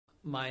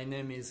My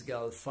name is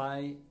Gael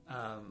Faye.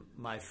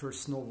 My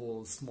first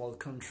novel, Small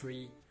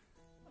Country,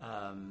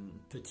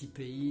 Petit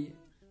Pays,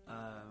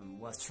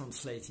 was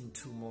translated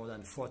into more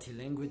than 40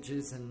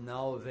 languages and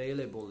now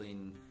available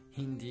in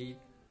Hindi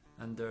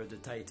under the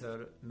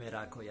title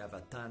Mera Koya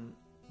Vatan,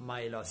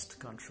 My Lost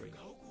Country.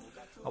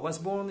 I was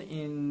born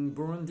in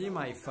Burundi.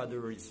 My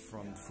father is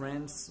from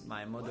France,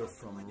 my mother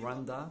from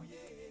Rwanda,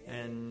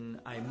 and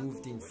I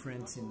moved in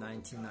France in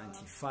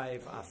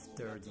 1995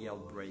 after the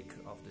outbreak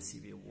of the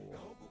Civil War.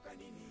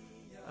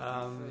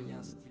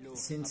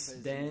 Since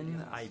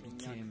then, I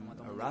became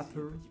a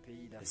rapper,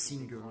 a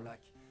singer,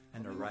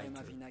 and a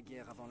writer.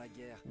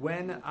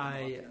 When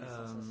I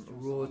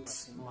wrote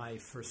my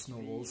first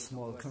novel,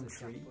 Small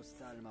Country,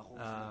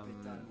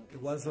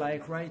 it was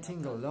like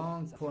writing a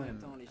long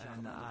poem,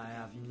 and I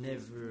have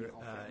never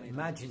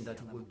imagined that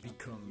it would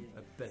become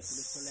a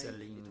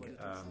best-selling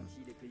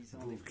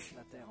book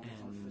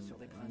and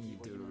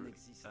neither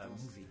a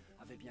movie.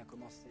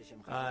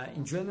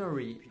 In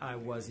January, I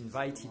was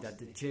invited at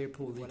the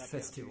Jaipur Lit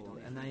Festival,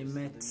 and I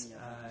met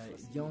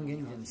a young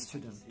Indian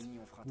student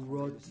who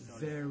wrote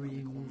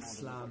very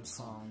Muslim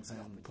songs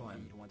and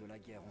poems.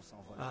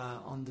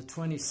 On the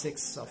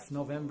 26th of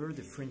November,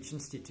 the French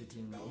Institute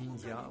in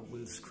India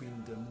will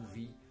screen the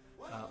movie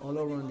all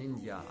around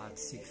India at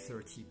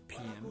 6:30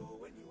 p.m.,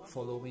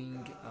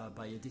 following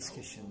by a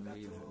discussion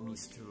with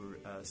Mr.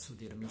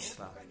 Sudhir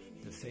Mishra,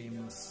 the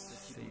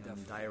famous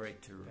film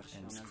director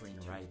and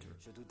screenwriter.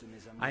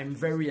 I'm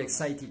very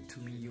excited to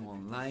meet you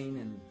online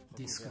and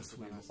discuss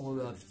with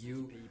all of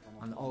you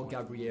on how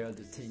Gabriel,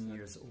 the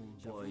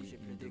 10-year-old boy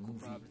in the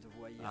movie,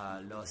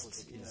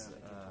 lost his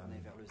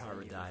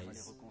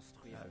paradise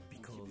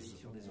because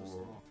of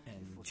war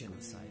and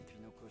genocide.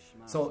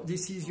 So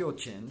this is your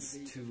chance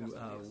to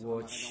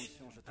watch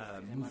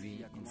a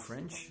movie in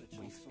French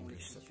with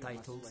English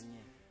subtitles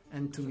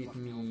and to meet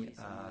me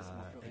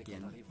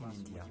again in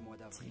India.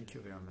 Thank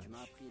you very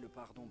much.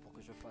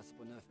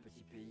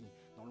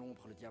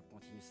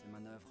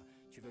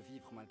 Tu veux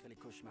vivre malgré les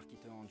cauchemars qui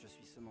te hantent. Je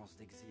suis semence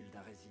d'exil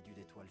d'un résidu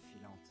d'étoiles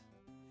filantes.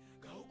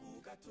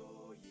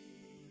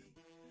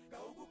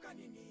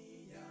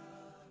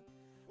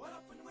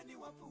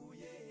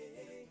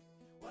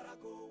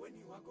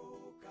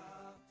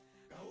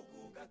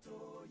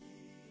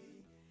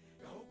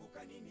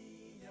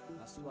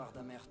 Un soir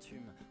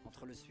d'amertume,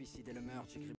 entre le suicide et le meurtre, j'écris